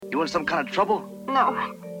you in some kind of trouble?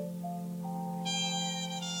 No.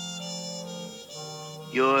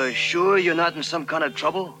 You're sure you're not in some kind of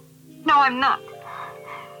trouble? No, I'm not.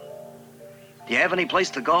 Do you have any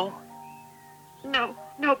place to go? No,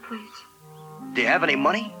 no, please. Do you have any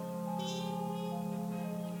money?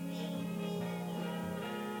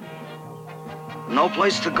 No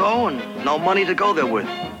place to go and no money to go there with.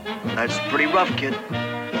 That's pretty rough, kid.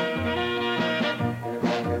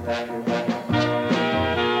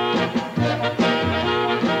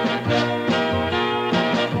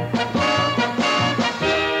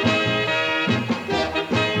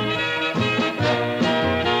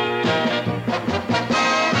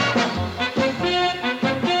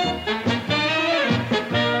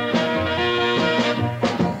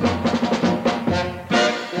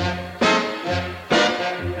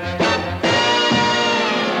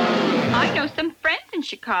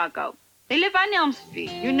 Chicago. They live on Elm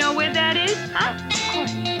Street. You know where that is? Huh? Of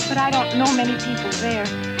course. But I don't know many people there.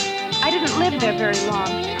 I didn't live there very long.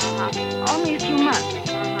 Only a few months.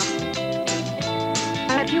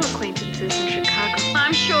 I have few acquaintances in Chicago.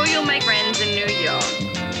 I'm sure you'll make friends in New York.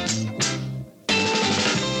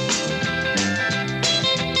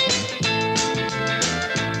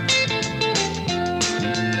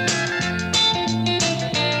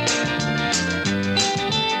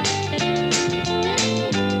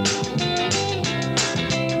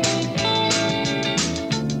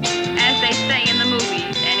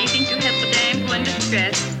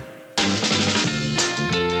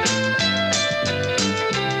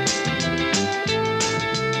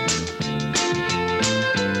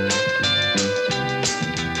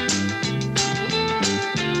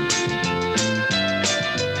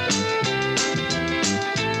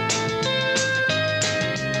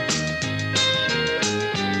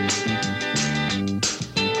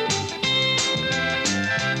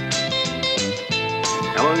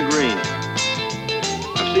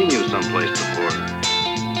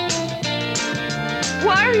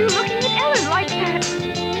 Why are you looking at Ellen like that?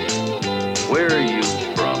 Where are you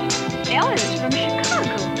from? Ellen is from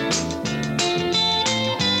Chicago.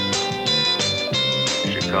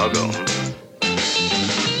 Chicago.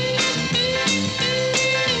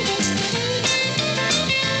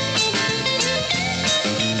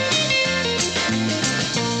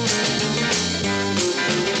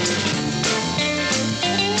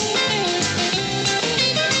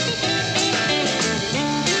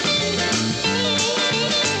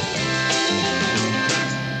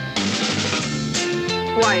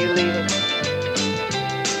 Why are you leaving?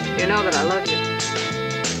 You know that I love you.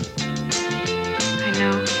 I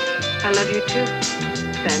know. I love you too.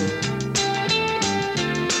 Then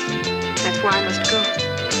that's why I must go.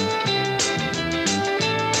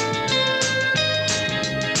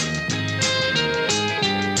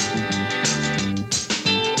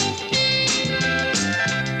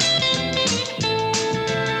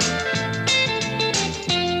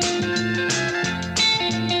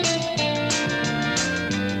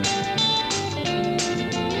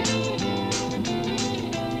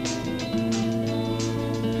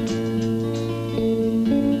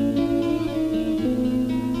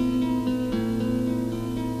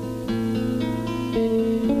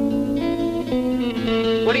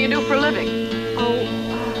 What do you do for a living? Oh,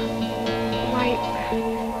 why,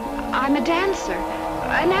 I'm a dancer,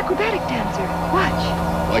 an acrobatic dancer. Watch.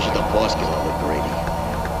 Why should the boss get all the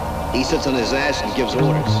gravy? He sits on his ass and gives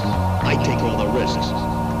orders. I take all the risks.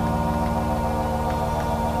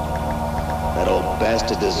 That old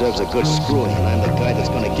bastard deserves a good screwing, and I'm the guy that's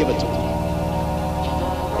gonna give it to him.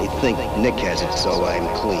 They think Nick has it, so I'm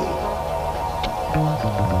clean.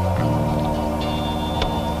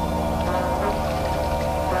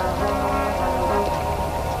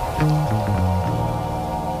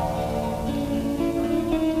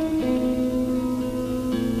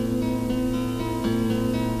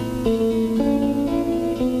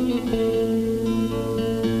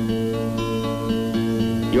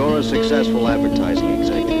 You're a successful advertising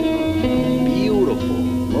executive. Beautiful.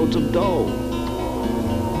 Loads of dough.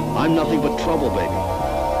 I'm nothing but trouble, baby.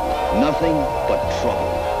 Nothing but trouble.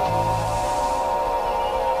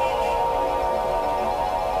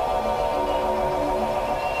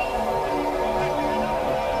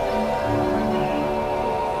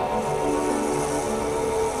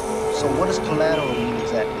 So what does collateral mean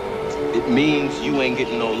exactly? It means you ain't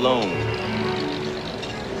getting no loan.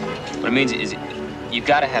 What it means is you've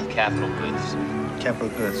got to have capital goods. Capital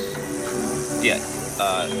goods. Yeah,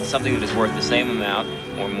 something that is worth the same amount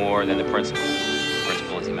or more than the principal. The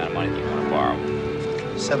principal is the amount of money that you want to borrow.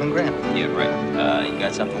 $7 grand. Yeah, right. You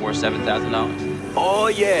got something worth $7,000? Oh,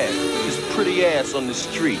 yeah. This pretty ass on the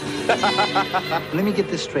street. Let me get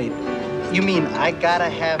this straight. You mean I gotta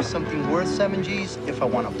have something worth 7 G's if I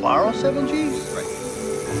want to borrow 7 G's? Right.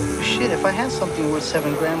 Shit, if I had something worth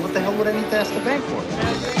 7 grand, what the hell would I need to ask the bank for?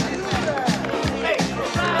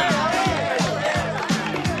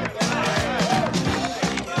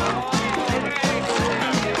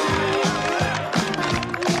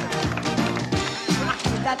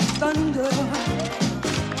 Thunder,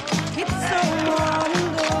 it's so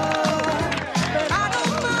wonder, but I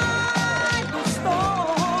don't mind the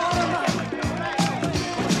storm.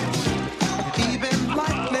 Even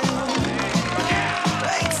lightning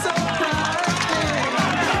ain't so frightening,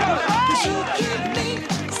 'cause you keep me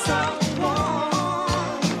so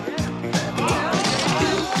warm.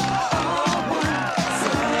 You are one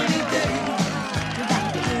sunny day, without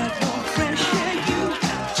the fresh air, you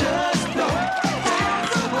just don't.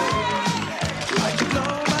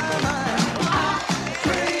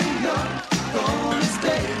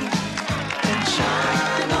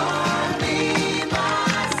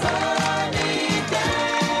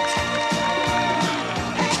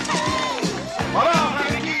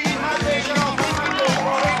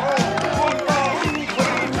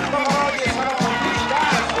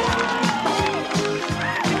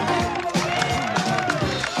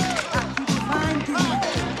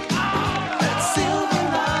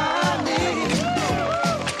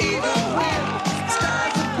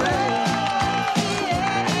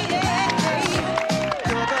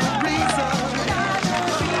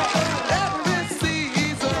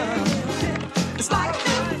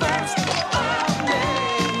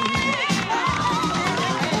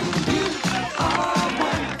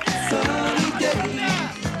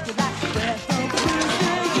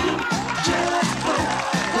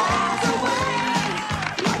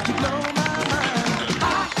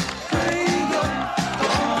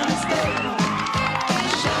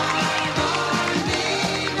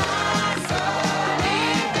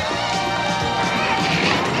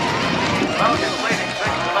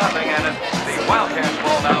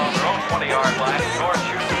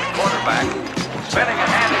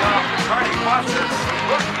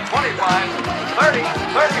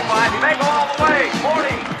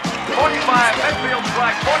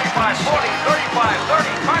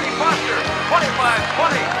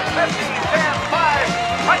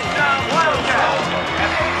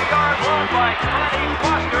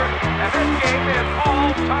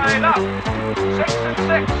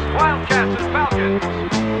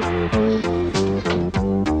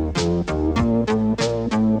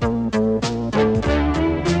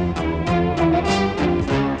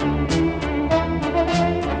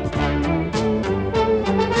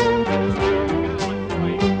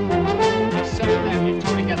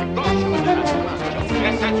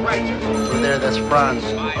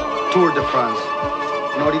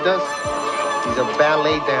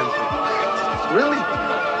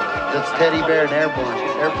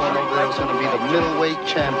 Airborne over there was going to be the middleweight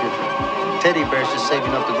champion. Teddy Bear's just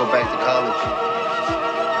saving up to go back to college.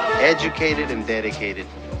 Educated and dedicated.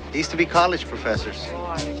 They used to be college professors.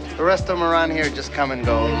 The rest of them around here just come and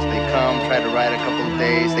goes. They come, try to ride a couple of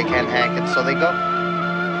days. They can't hack it, so they go.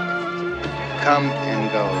 Come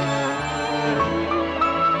and go.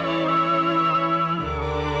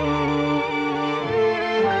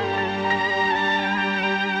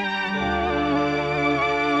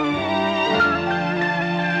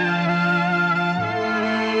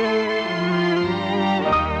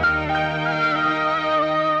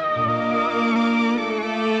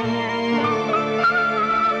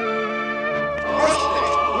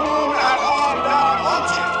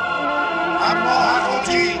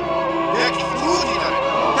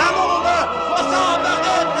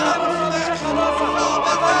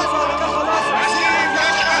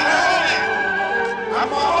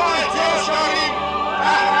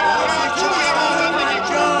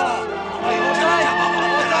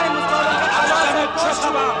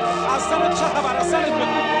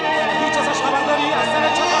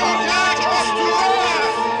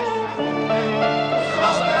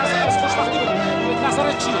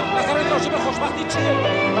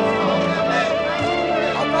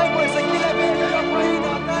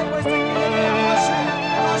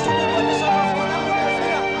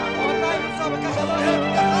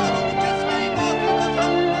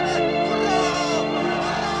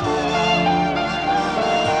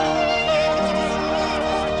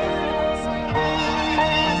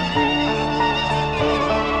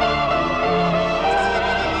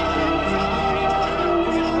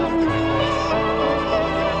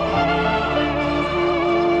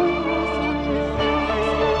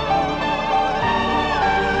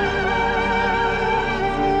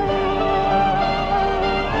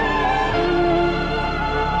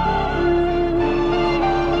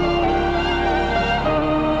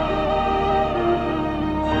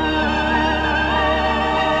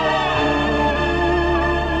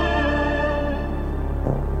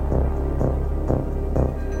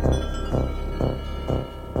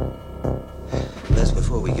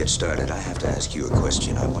 Before we get started, I have to ask you a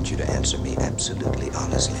question. I want you to answer me absolutely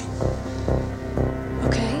honestly.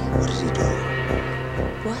 Okay. What did he do?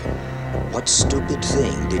 What? What stupid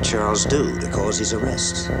thing did Charles do to cause his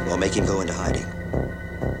arrest or make him go into hiding?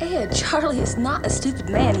 Ed, Charlie is not a stupid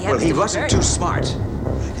man. Well, he wasn't too smart.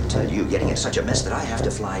 I can tell you, getting in such a mess that I have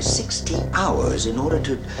to fly 60 hours in order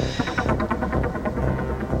to...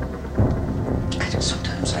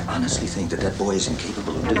 Sometimes I honestly think that boy is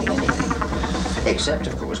incapable of doing anything. Except,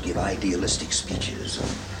 of course, give idealistic speeches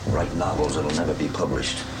and write novels that'll never be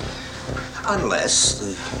published. Unless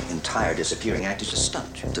the entire disappearing act is a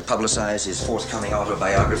stunt to publicize his forthcoming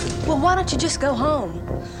autobiography. Well, why don't you just go home?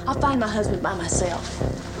 I'll find my husband by myself.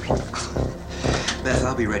 Beth,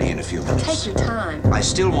 I'll be ready in a few minutes. Take your time. I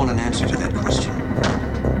still want an answer to that question.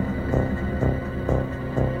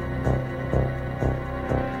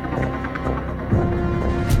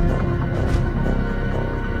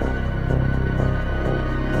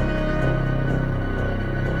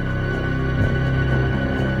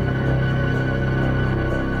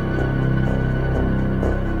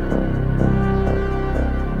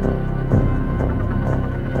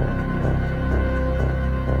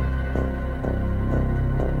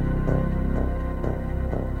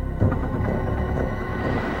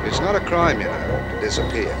 Crime, you know, to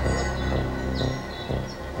disappear.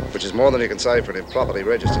 Which is more than you can say for an improperly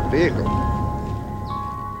registered vehicle.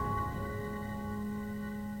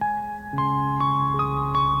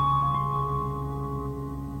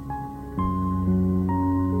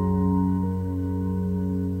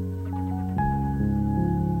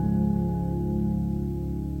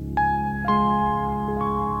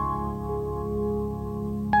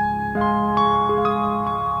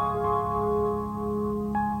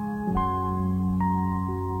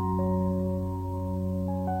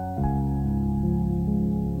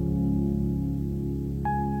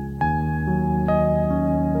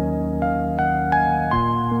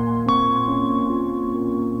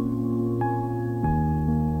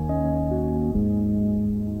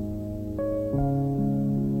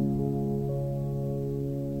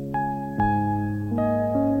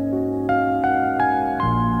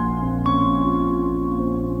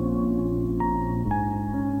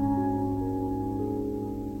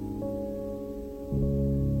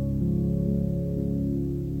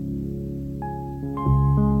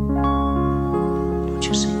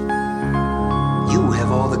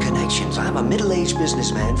 I'm a middle-aged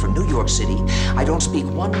businessman from New York City. I don't speak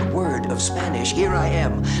one word of Spanish. Here I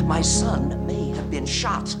am. My son may have been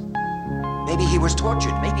shot. Maybe he was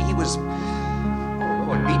tortured. Maybe he was, oh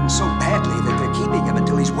Lord, beaten so badly that they're keeping him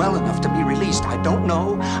until he's well enough to be released. I don't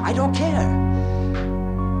know. I don't care.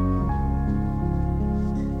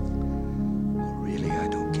 Really, I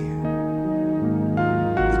don't care.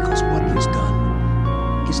 Because what is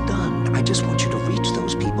done is done. I just want you to reach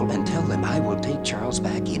those people and tell them I will take Charles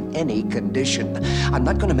back in any condition. I'm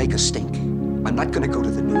not going to make a stink. I'm not going to go to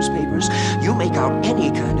the newspapers. You make out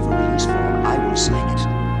any kind of a release form, I will sign it.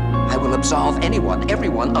 I will absolve anyone,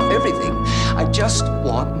 everyone of everything. I just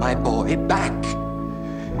want my boy back.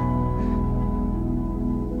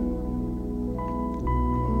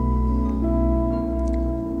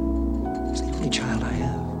 He's the only child I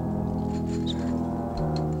have.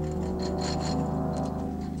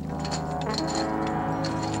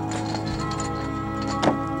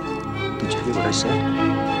 Did you hear what I said?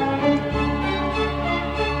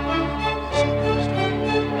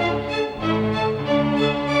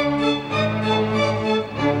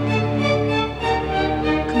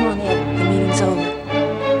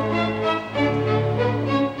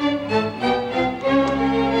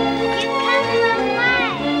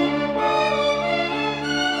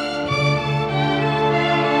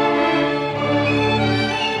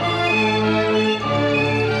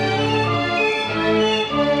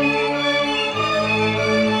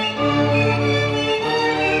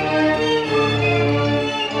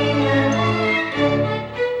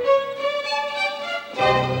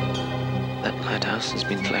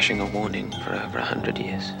 A warning for over 100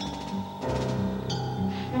 years.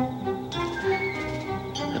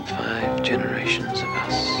 And 5 generations of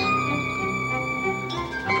us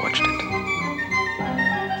have watched it.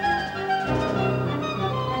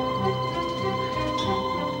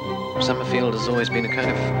 Summerfield has always been a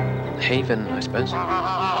kind of haven, I suppose.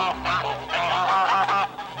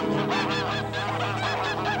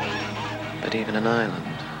 But even an island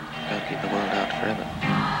can't keep the world out forever.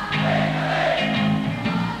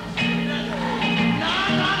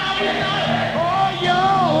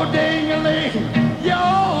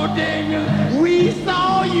 We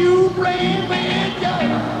saw you playing with your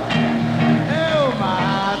oh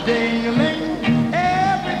my ding-a-ling.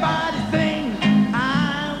 Everybody sing,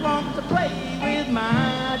 I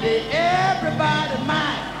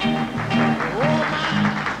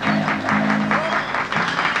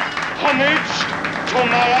to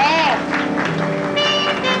Marat!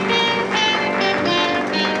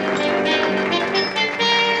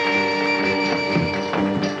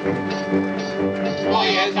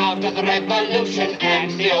 Years after the revolution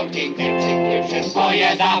and the old king's execution. 4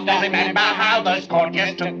 years after, remember how those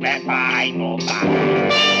courtiers took their final bow.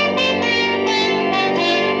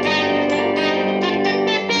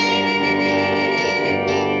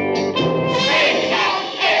 Sing out,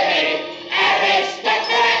 every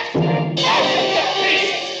aristocrat! Out of the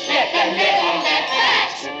priests, let them live on their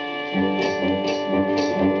fat!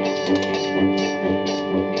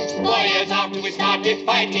 4 years after we started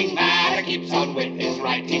fighting, Marat keeps on with his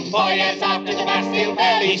writing. 4 years after the Bastille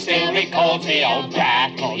fell, he still recalls the old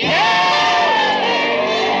battle. Down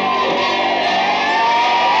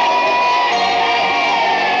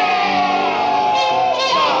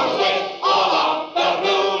with all of the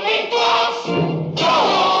ruling class, throw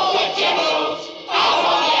all the generals out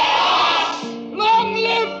on their ass. Long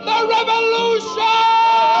live the revolution!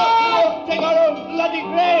 Take our own bloody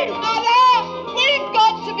grave! Marat, we've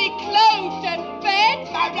got to be clothed and fed.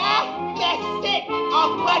 Marat, they're sick of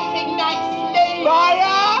working like slaves.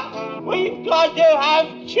 Marat, we've got to have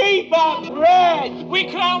cheaper bread! We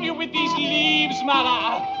crown you with these leaves,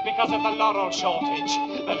 Marat, because of the laurel shortage.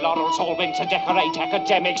 The laurels all went to decorate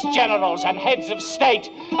academics, generals, and heads of state,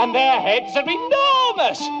 and their heads are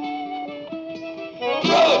enormous.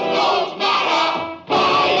 Good old Marat,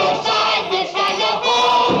 by your side we'll stand your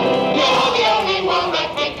fall. You're the only one that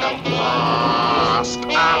we can trust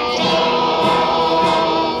at all.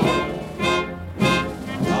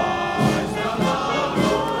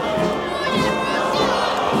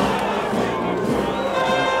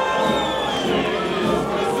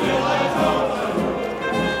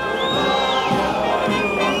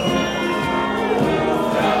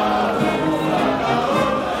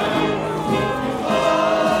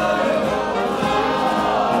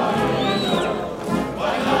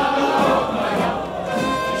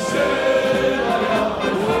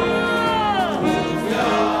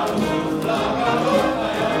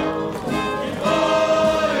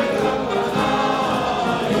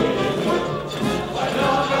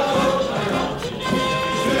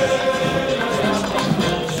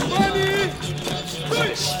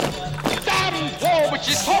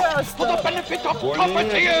 For the benefit of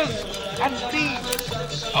profiteers and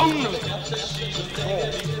thieves only. We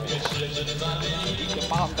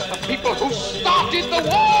demand that the people who started the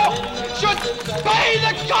war should pay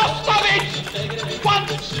the cost of it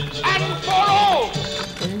once and for all.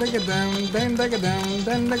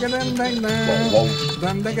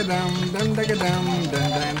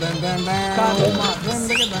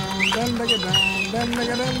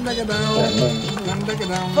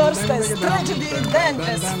 First as tragedy, then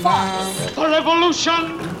as farce. The revolution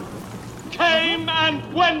came and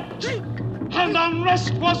went, and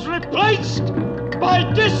unrest was replaced by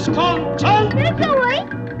discontent.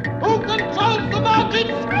 Who controls the markets?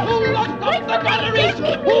 Who locked up the galleries?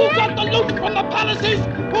 Who got the loot from the palaces?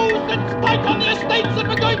 Who sits tight on the estates that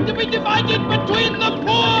were going to be divided between the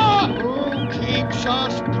poor? Who keeps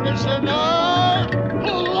us prisoner?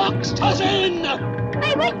 Who locks us in?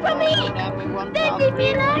 Hey, wait for me! Don't leave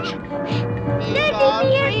me alone! Don't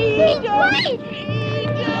leave me here! Please, wait!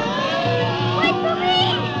 Wait for me!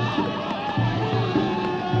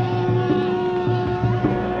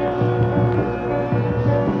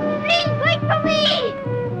 Please, wait for me!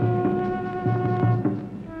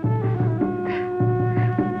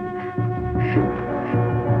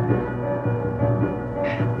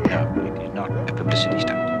 No, it is not a publicity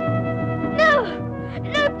stunt. No!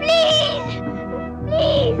 No, please!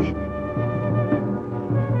 Please!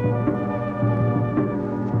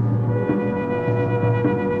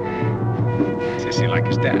 Sissy like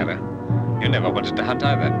his dad, huh? You never wanted to hunt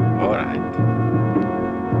either. All right.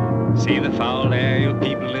 See the foul air your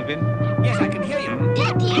people live in? Yes, I can hear you.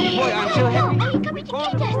 Daddy! Boy, I'm so happy. Are you coming to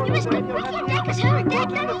get us? You must come quickly and take us home. Dad,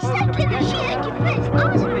 Daddy's cycling. She heard you first. I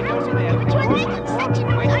was around you, but you were late on such an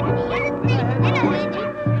I didn't hear a thing. Then I heard you.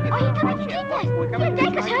 Are you coming to get us? You'll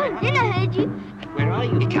take us home. Then I heard you. Where are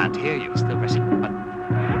you? He can't hear you. Still pressing the button.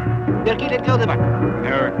 Dirkie, let go of the button.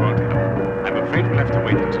 No, it won't help. I'm afraid we'll have to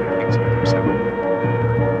wait until he thinks of it himself.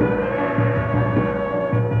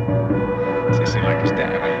 Sissy like his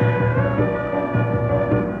dad, huh?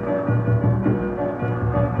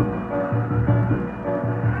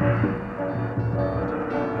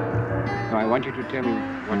 Now, I want you to tell me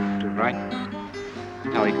what to write,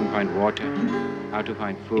 how you can find water, how to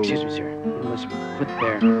find food. Excuse me, sir. You must put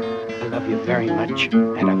there, I love you very much,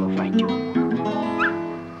 and I will find you.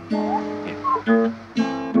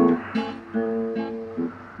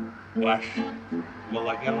 Ваш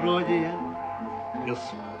благородие,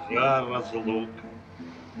 госпожа разлука.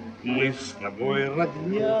 Мы с тобой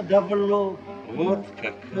родня давно, вот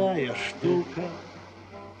какая штука.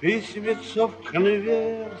 Письмецо в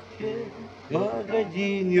конверте,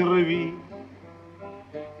 погоди, не рви.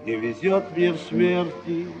 Не везет мне в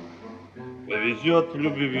смерти, повезет в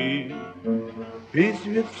любви.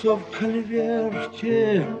 Письмецо в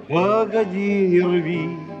конверте, погоди, не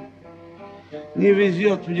рви. Не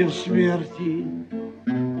везет мне в смерти,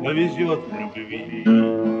 повезет в любви.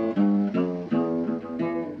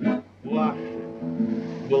 Ваше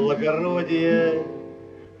благородие,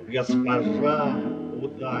 госпожа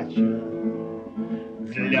удача,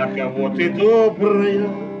 для кого ты добрая,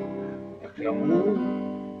 а кому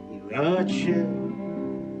иначе.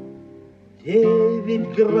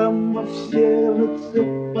 9 граммов сердца,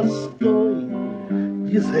 постой,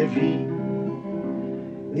 не зови.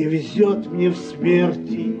 Не везет мне в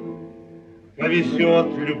смерти, повезет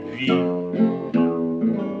в любви.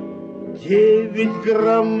 9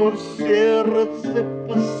 граммов сердца,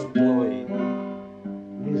 постой,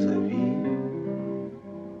 не зови.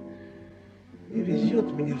 Не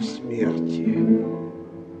везет мне в смерти,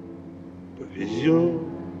 повезет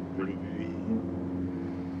в любви.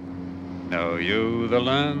 Know you the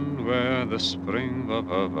land where the spring the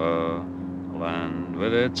land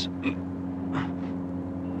with its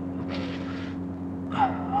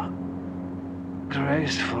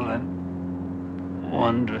graceful and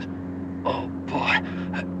wondrous. Oh boy.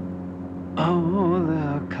 Oh,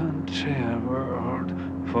 the country and world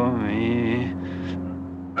for me.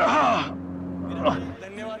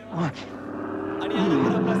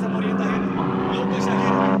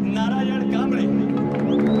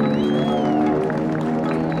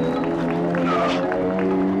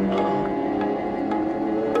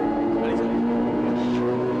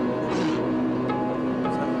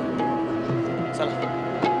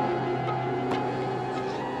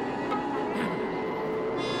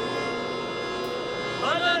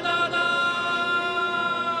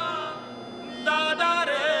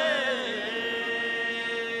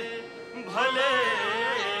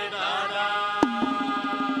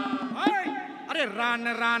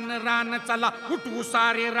 रान चला उठू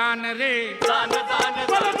सारे रान रे रान रान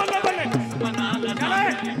बले दुश्मनाला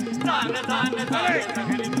रान रान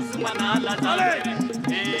रान दुश्मनाला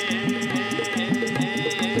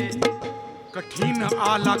कठीण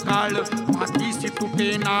आला काळ मातीशी तुटे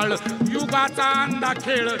नाळ युगाचा अंधा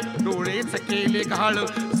खेळ डोळेच केले घाळ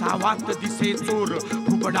सावात दिसे चोर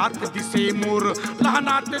उबडात दिसे मोर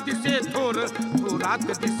लहानात दिसे थोर थोरात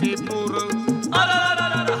दिसे थोर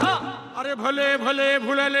अरे भले भले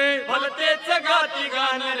भुलले भलतेच गाती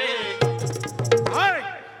गान रे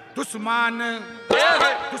दुश्मान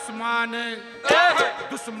दुश्मान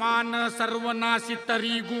दुश्मान सर्वनाशी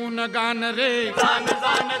तरी गुण गान रे जान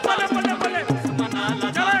जान भले भले भले दुश्मनाला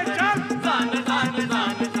चल चल जान जान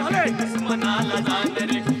जान चले दुश्मनाला जान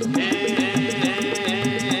रे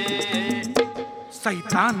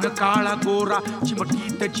सैतान काळा गोरा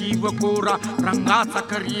चिमटीत जीव गोरा रंगाचा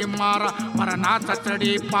करी मारा मरणाचा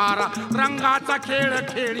चढे पारा रंगाचा खेळ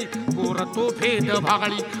खेळी गोर तो भेद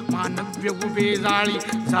भाळी मानव्य उभे जाळी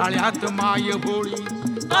जाळ्यात माय होळी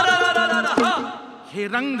हे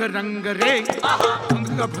रंग रंग रे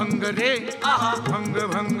भंग भंग रे भंग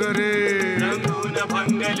भंग रे रंगून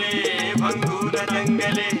भंगले भंगून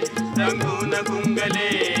रंगले रंगून गुंगले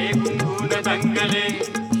गुंगून दंगले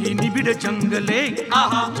ही निबिड जंगले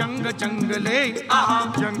जंग जंगले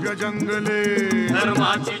जंग जंगले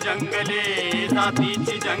धर्माची जंगले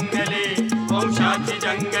जातीची जंगले वंशाची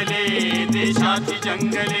जंगले देशाची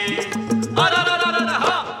जंगले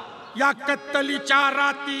या कत्तलीच्या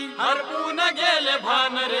राती हरपून गेले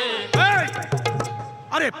भान रे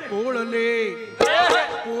अरे पोळले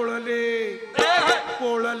पोळले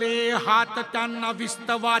पोळले हात त्यांना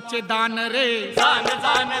विस्तवाचे दान रे जान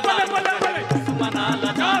जान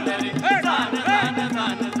दुश्मनाला जान रे जान जान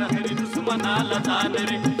जान जहरी दुश्मनाला जान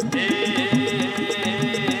रे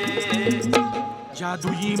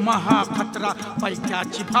जादुई महाखतरा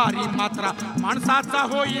पैक्याची भारी मात्रा माणसाचा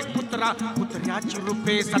होई कुत्रा कुत्र्याची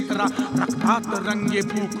रूपे 17 रक्तात रंगे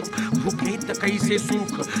भूक भुकेत कैसे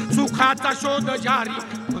सुख सुखाचा शोध जारी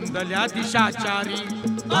कुंदल्या दिशाचारी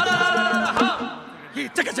ही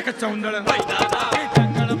चक चक चौंदळ हे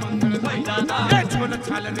जंगल मंगळ हे छोल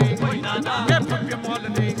छाल रे हे भव्य मॉल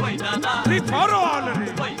रे फ्री फॉर ऑल रे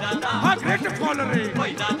हा ग्रेट फॉल रे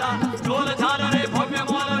छोल छाल रे भव्य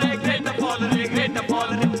मॉल रे ग्रेट फॉल रे ग्रेट फॉल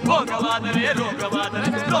रे भोगवाद रे रोगवाद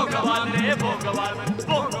रे रोगवाद रे भोगवाद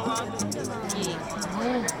भोगवाद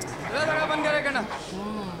बंद करे कना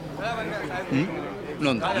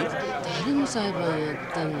なんだね誰の裁判やっ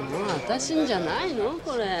たの？私んじゃないの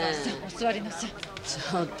これ。さあお座りなさい。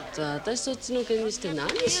ちょっと私そっちの件にして何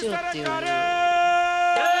しようっていうの。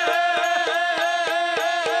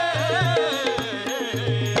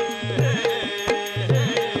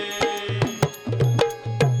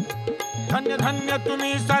धन्य धन्य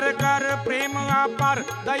तुम्ही सरकार प्रेम अपार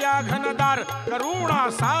दया घनदार करुणा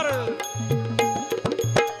सार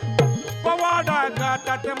पवाडा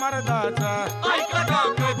गातात मर्दाचा ऐका का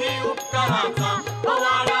कधी उपकाराचा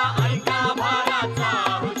पवाडा ऐका भाराचा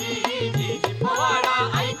हो जी जी जी पवाडा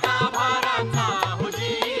ऐका भाराचा हो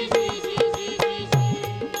जी जी जी जी जी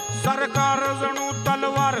सरकार जणू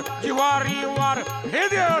तलवार जिवारी वार हे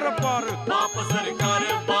देर पार बाप सरकार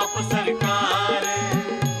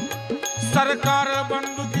सरकार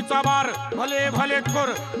बंदुकीचा बार भले भले थोर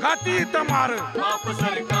घाती तमार बाप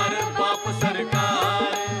सरकार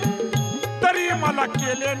तरी मला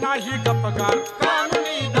केले नाही गपगार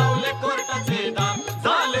कानूनी दावले कोर्टाचे दार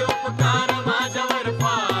झाले उपकार माझ्यावर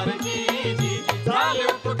फार जी जी जी झाले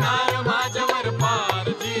उपकार माझ्यावर फार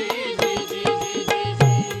जी जी जी जी जी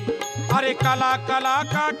जी अरे कला कला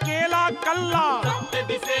का केला कल्ला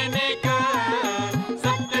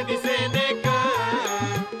सत्य दिसेने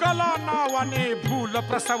कला नावाने भूल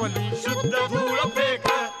प्रसवली शुद्ध धूळ फेक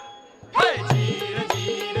हाय जीर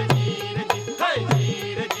जीर जीर जी हाय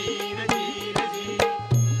जीर जीर जीर जी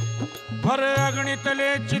भर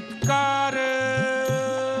अग्नितले चित्कार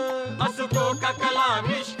असतो का कला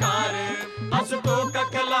विष्कार असतो का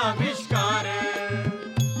कला विष्कार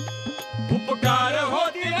उपकार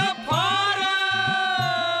होतील फार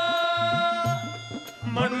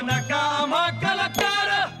म्हणू नका आम्हा कलाकार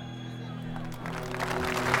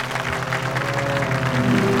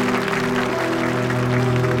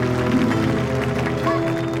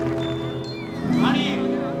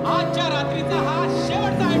आजच्या रात्रीचा हा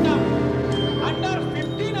शेवटचा आयटम अंडर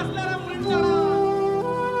 15 असलेल्या मुलींचा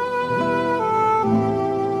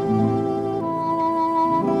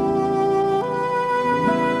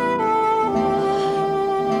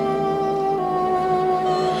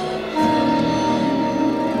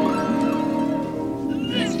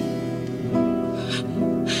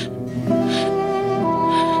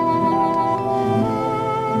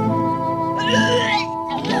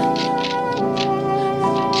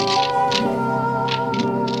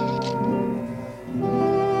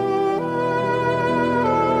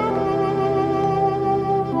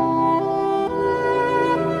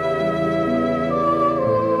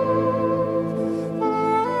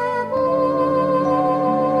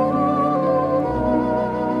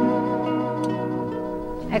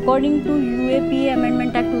According to UAP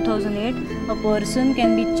Amendment Act 2008, a person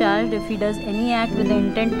can be charged if he does any act with the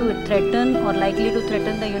intent to threaten or likely to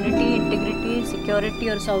threaten the unity, integrity, security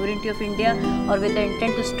or sovereignty of India, or with the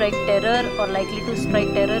intent to strike terror or likely to strike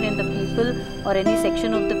terror in the people or any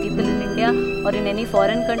section of the people in India or in any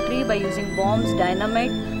foreign country by using bombs,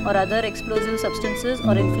 dynamite or other explosive substances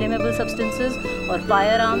or inflammable substances or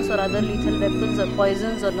firearms or other lethal weapons or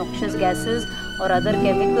poisons or noxious gases or other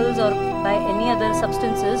chemicals or by any other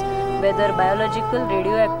substances, whether biological,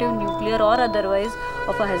 radioactive, nuclear or otherwise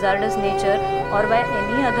of a hazardous nature, or by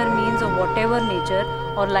any other means of whatever nature,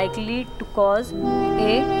 or likely to cause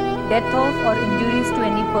A. Death of or injuries to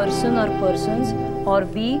any person or persons, or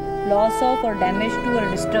B. Loss of or damage to or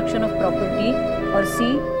destruction of property, or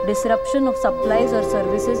C. Disruption of supplies or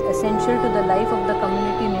services essential to the life of the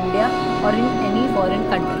community in India or in any foreign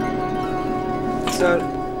country. Sir,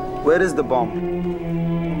 where is the bomb?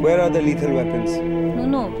 Where are the lethal weapons?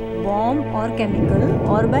 No. Bomb or chemical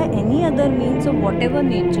or by any other means of whatever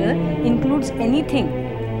nature includes anything.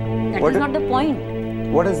 That is not the point.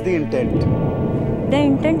 What is the intent? The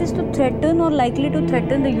intent is to threaten or likely to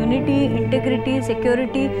threaten the unity, integrity,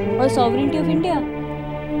 security or sovereignty of India.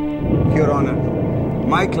 Your Honor,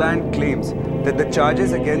 my client claims that the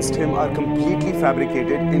charges against him are completely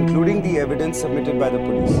fabricated, including the evidence submitted by the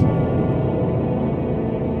police.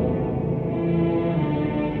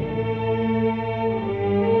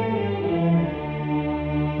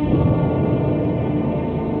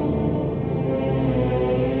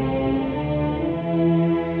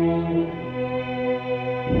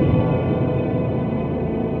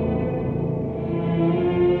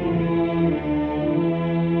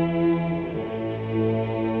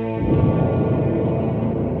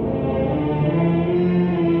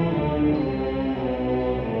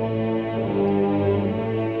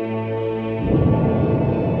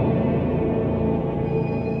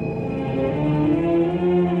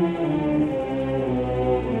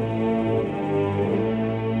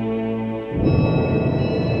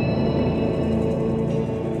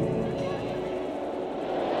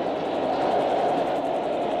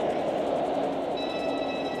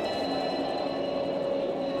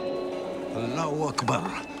 Allahu Akbar.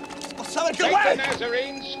 Take the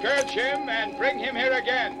Nazarene, scourge him, and bring him here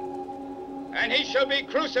again. And he shall be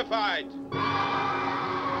crucified.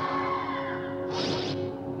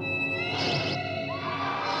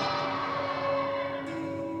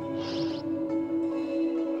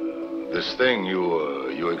 This thing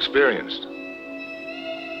you experienced.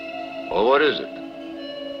 Well, what is it?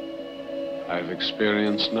 I've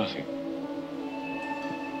experienced nothing.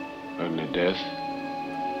 Only death.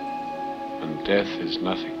 And death is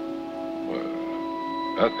nothing. Well,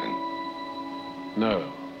 nothing?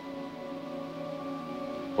 No.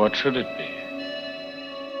 What should it be?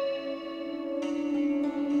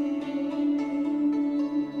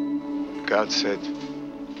 God said,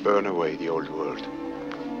 burn away the old world,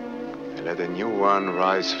 and let a new one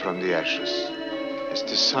rise from the ashes. As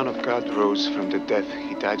the Son of God rose from the death,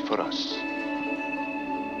 he died for us.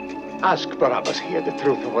 Ask Barabbas here the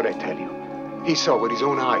truth of what I tell you. He saw with his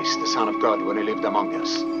own eyes the Son of God when he lived among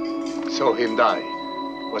us. Saw him die.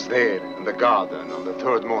 Was there in the garden on the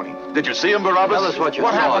third morning. Did you see him, Barabbas? Tell us what you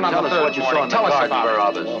saw. Happened on Tell the us third what you saw morning? in the Tell us garden, about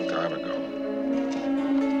it. Barabbas. A long time ago.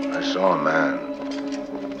 I saw a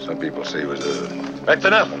man. Some people say he was a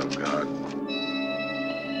son of God.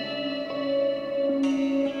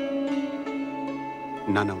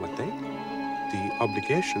 Nanawate, the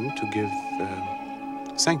obligation to give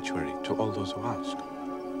sanctuary to all those who ask.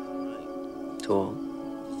 To all?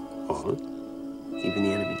 All? Even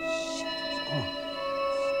the enemy? All.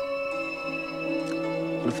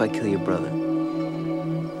 What if I kill your brother?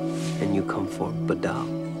 And you come for Badal,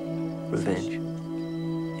 revenge?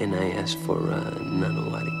 And I ask for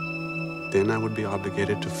Nanawati? Then I would be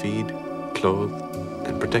obligated to feed, clothe,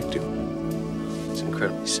 and protect you. It's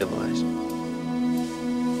incredibly civilized.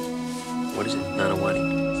 What is it? Nanawati?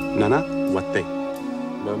 Nana, Wate.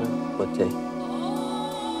 Nana, Wate.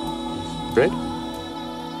 Bread?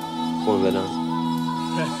 Corn vedam.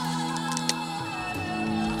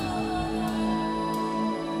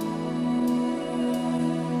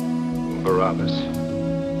 Barabbas,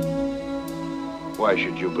 why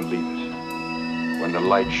should you believe it? When the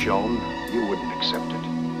light shone, you wouldn't accept it.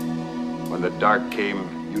 When the dark came,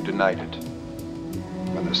 you denied it.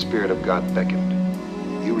 When the Spirit of God beckoned,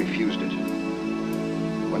 you refused it.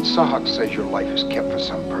 When Sahak says your life is kept for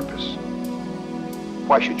some purpose,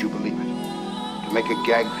 why should you believe it? To make a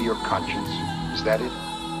gag for your conscience? Is that it?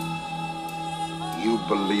 You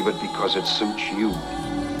believe it because it suits you.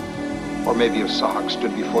 Or maybe if Sahak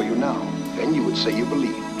stood before you now, then you would say you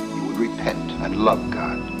believed. You would repent and love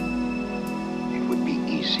God. It would be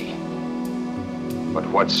easy. But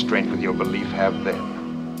what strength would your belief have then?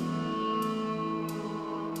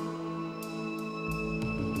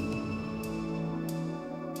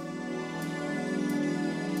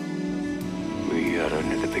 We are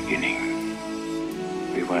only the beginning.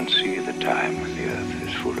 We won't see the time when the earth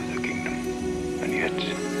is full of the kingdom. And yet,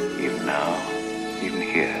 even now, even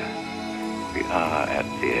here, we are at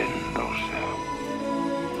the end also.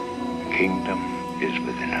 The kingdom is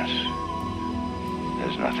within us.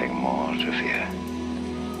 There's nothing more to fear.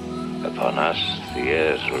 Upon us, the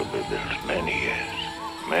years will be built, many years,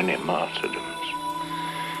 many martyrdoms.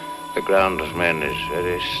 The ground of men is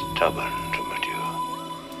very stubborn to mature.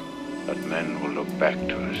 But men will look back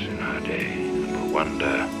to us in our day and will wonder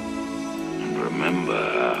and remember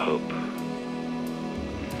our hope.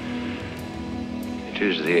 It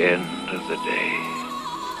is the end of the day.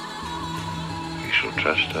 We shall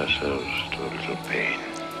trust ourselves to a little pain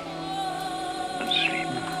and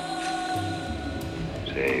sleep,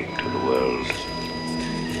 saying to the world,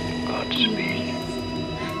 Godspeed.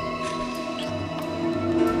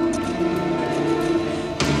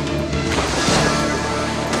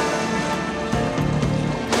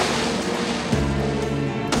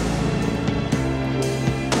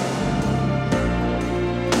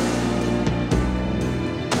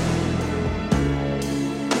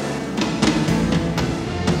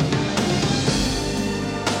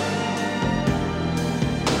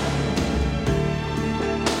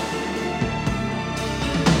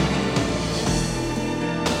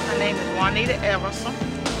 Everson,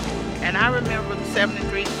 and I remember the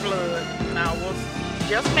 73 flood when I was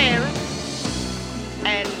just married,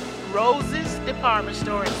 and Rose's department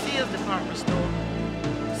store and Sears department store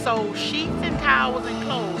sold sheets and towels and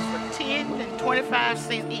clothes for 10 and 25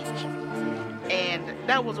 cents each. And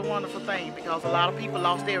that was a wonderful thing because a lot of people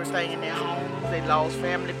lost everything in their homes. They lost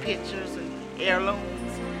family pictures and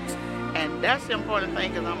heirlooms. And that's the important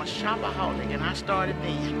thing because I'm a shopaholic and I started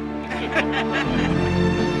then.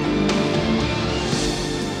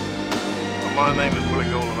 My name is Willie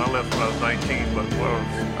Golden. I left when I was 19, but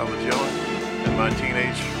I was young, and my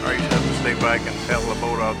teenage, I used to have to stay back and paddle a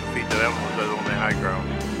boat out to feed the animals that was on the high ground.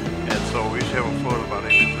 And so we used to have a flood about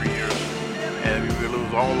every 3 years. And we would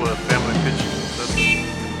lose all the family pitching systems.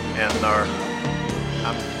 And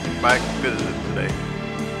I'm back visiting today.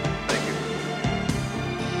 Thank you.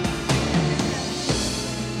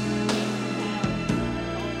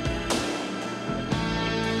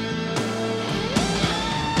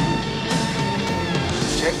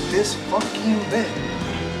 Check this fucking bed.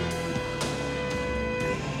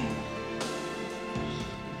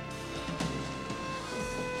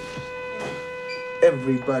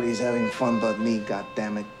 Everybody's having fun but me,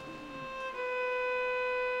 goddammit.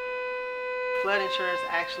 Flood insurance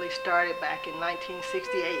actually started back in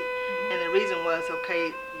 1968. And the reason was,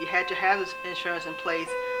 okay, you had your hazard insurance in place,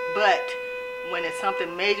 but when it's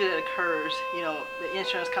something major that occurs, you know, the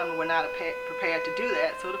insurance company were not prepared to do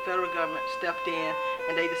that. So the federal government stepped in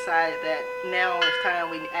and they decided that now it's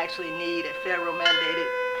time we actually need a federal mandated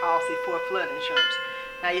policy for flood insurance.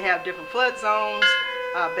 Now you have different flood zones.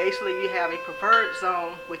 Basically you have a preferred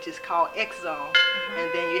zone, which is called X zone,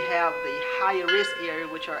 and then you have the higher risk area,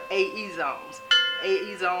 which are AE zones.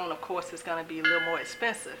 AE zone, of course, is going to be a little more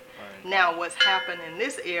expensive. Right. Now what's happened in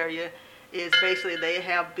this area is basically they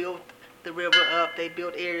have built the river up, they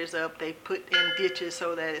built areas up, they put in ditches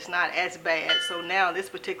so that it's not as bad. So now this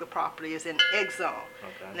particular property is in X zone.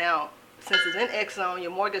 Okay. Now, since it's in X zone,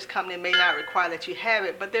 your mortgage company may not require that you have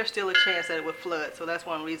it, but there's still a chance that it would flood. So that's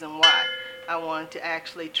one reason why I wanted to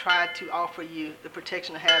actually try to offer you the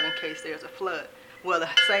protection to have in case there's a flood. Well, the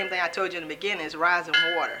same thing I told you in the beginning is rising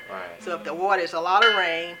water. Right. So if the water is a lot of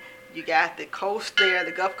rain, you got the coast there,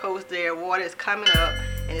 the Gulf Coast there, water is coming up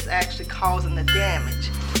and it's actually causing the damage.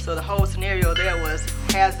 So the whole scenario there was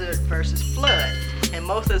hazard versus flood. And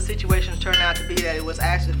most of the situations turned out to be that it was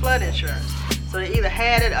actually flood insurance. So they either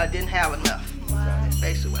had it or didn't have enough. That's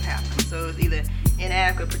basically what happened. So it was either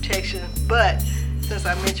inadequate protection, but since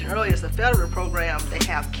I mentioned earlier, it's a federal program, they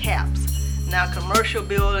have caps. Now commercial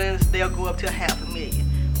buildings, they'll go up to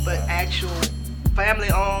 $500,000, but actual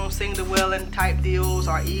family-owned, single-dwelling type deals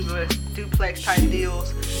or even duplex type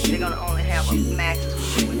deals, they're gonna only have a max is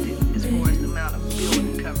what they would do as far as the amount of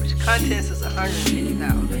building coverage. Contents is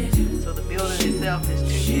 $150,000, so the building itself is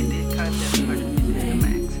 $250,000, contents $150,000 the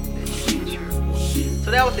max that you can insure for.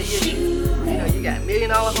 So that was the issue. You know, you got $1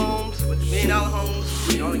 million homes. With the $1 million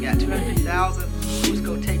homes, you only got $250,000. Who's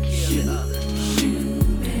gonna take care of the other?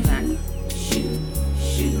 Exactly.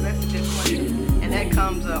 So that's a good question, and that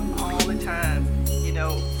comes up all the time. You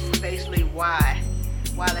know, basically why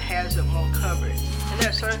the hazard won't cover it. And there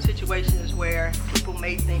are certain situations where people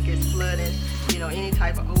may think it's flooding. You know, any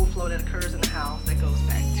type of overflow that occurs in the house that goes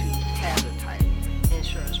back to hazard type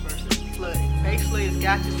insurance versus flooding. Basically, it's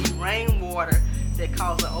got to be rainwater that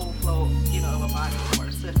causes an overflow, you know, of a body of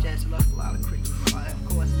water, such as Lufkin Creek, or of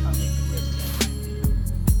course, probably the river.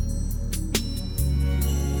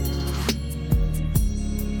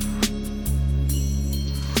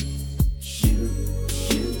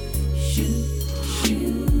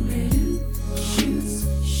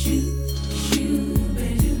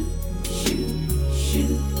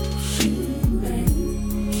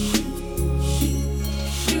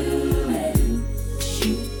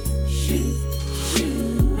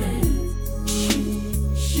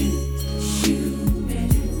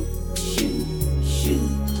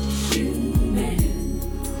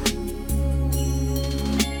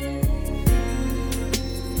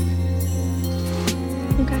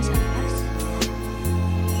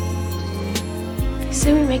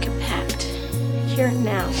 Say we make a pact, here and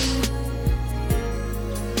now.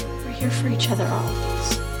 We're here for each other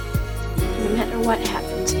always, no matter what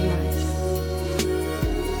happens in life.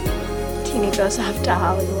 Teeny goes off to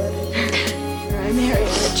Hollywood, or I marry a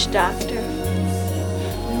rich doctor.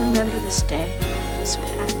 We remember this day, this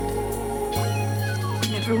pact.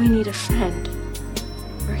 Whenever we need a friend,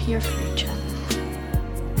 we're here for each other.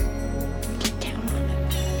 We can count on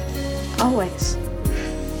it. Always,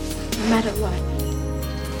 no matter what.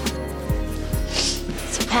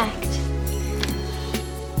 Pact.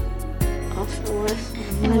 All for one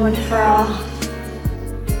and one for all.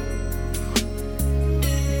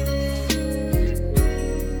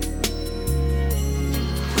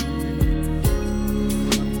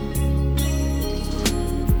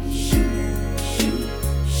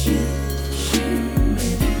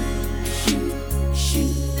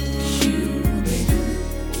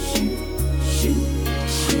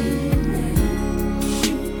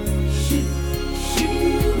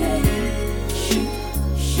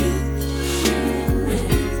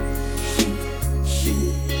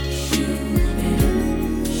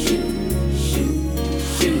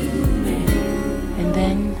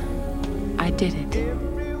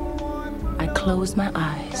 closed my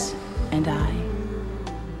eyes and I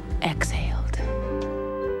exhaled.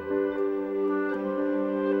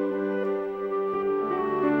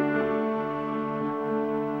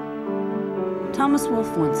 Thomas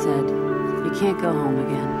Wolfe once said, "You can't go home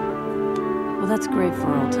again." Well, that's great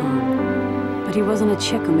for old Tom. But he wasn't a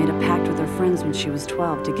chick who made a pact with her friends when she was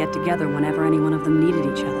 12 to get together whenever any one of them needed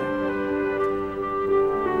each other.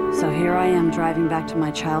 So here I am driving back to my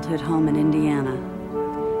childhood home in Indiana.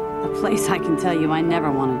 A place I can tell you I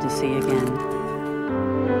never wanted to see again.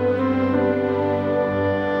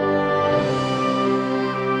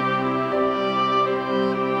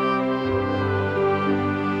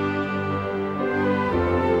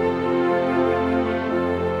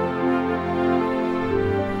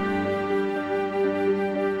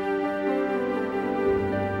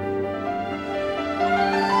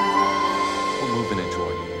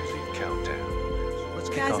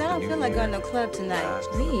 No club tonight.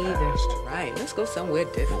 Me either. Right, let's go somewhere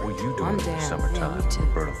different. What were you doing I'm in the down. summertime? Yeah, me too.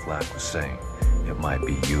 Roberta Flack was saying it might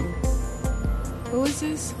be you. Who is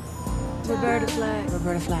this? Roberta Flack.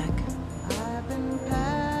 Roberta Flack. I've been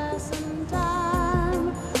passing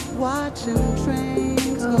time, watching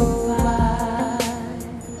trains go by.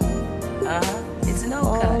 It's an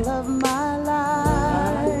old cut. All of my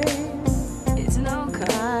life. It's an old cut.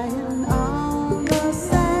 Lying on the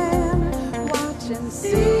sand, watching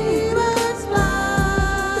sea.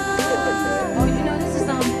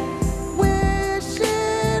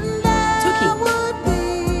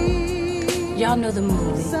 Y'all know the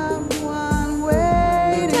movie.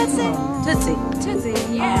 Tootsie.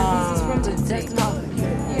 Yeah, this is from Tootsie.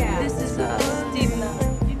 Yeah. This is Stephen.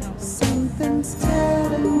 Something's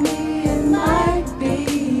telling me it might be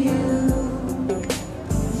you.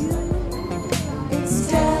 It's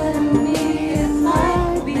telling me it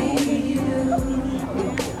might be you.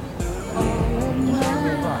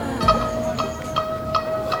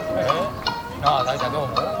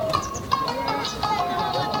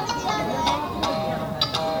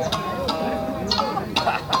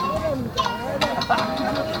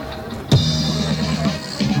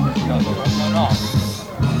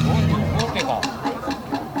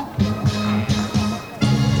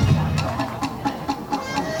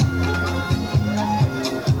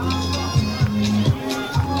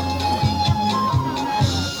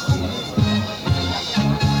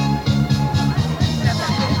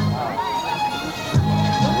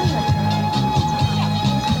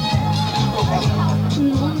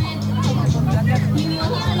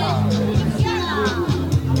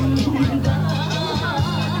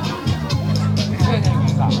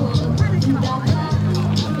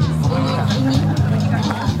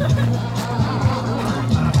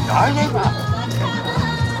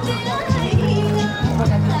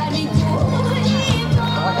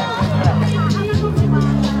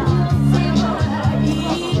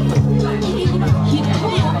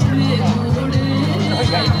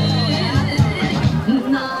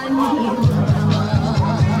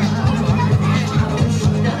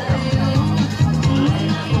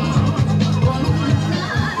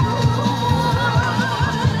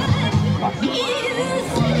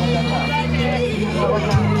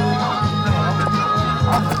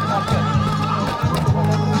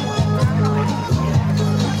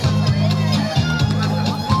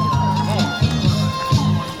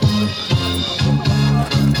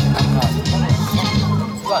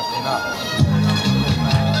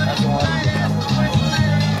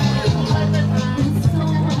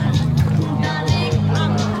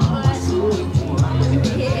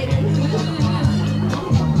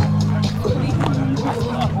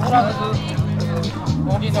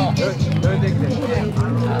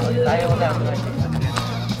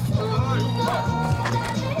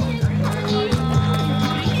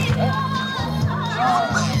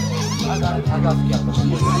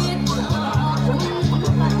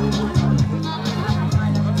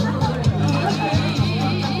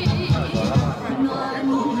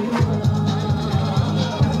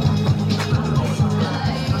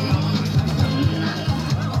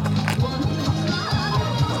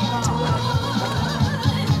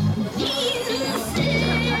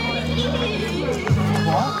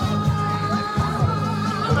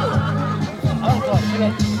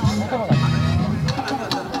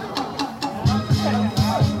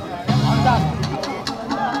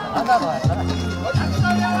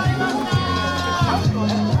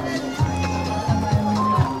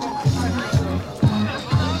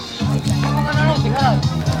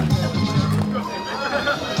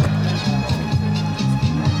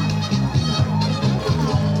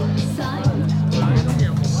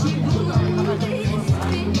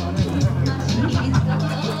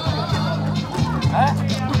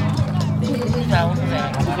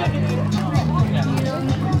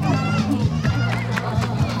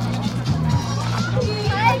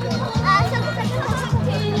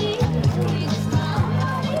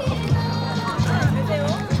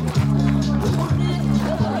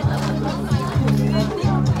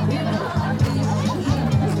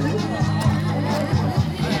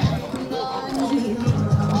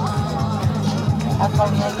 You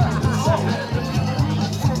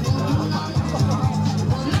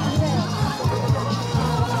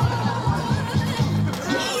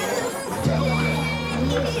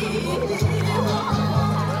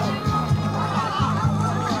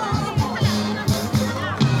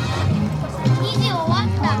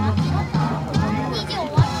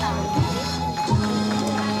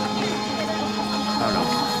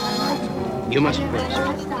must rest.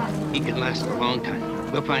 He could last a long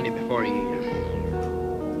time. We'll find him before he...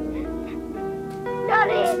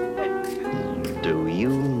 Do you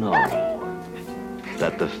know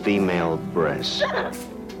that the female breast,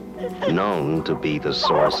 known to be the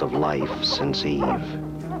source of life since Eve,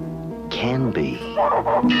 can be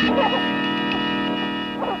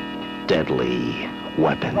deadly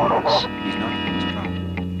weapons? He's not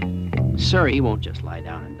finished. Sir, he won't just lie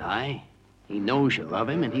down and die. He knows you love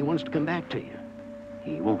him and he wants to come back to you.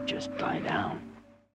 He won't just lie down.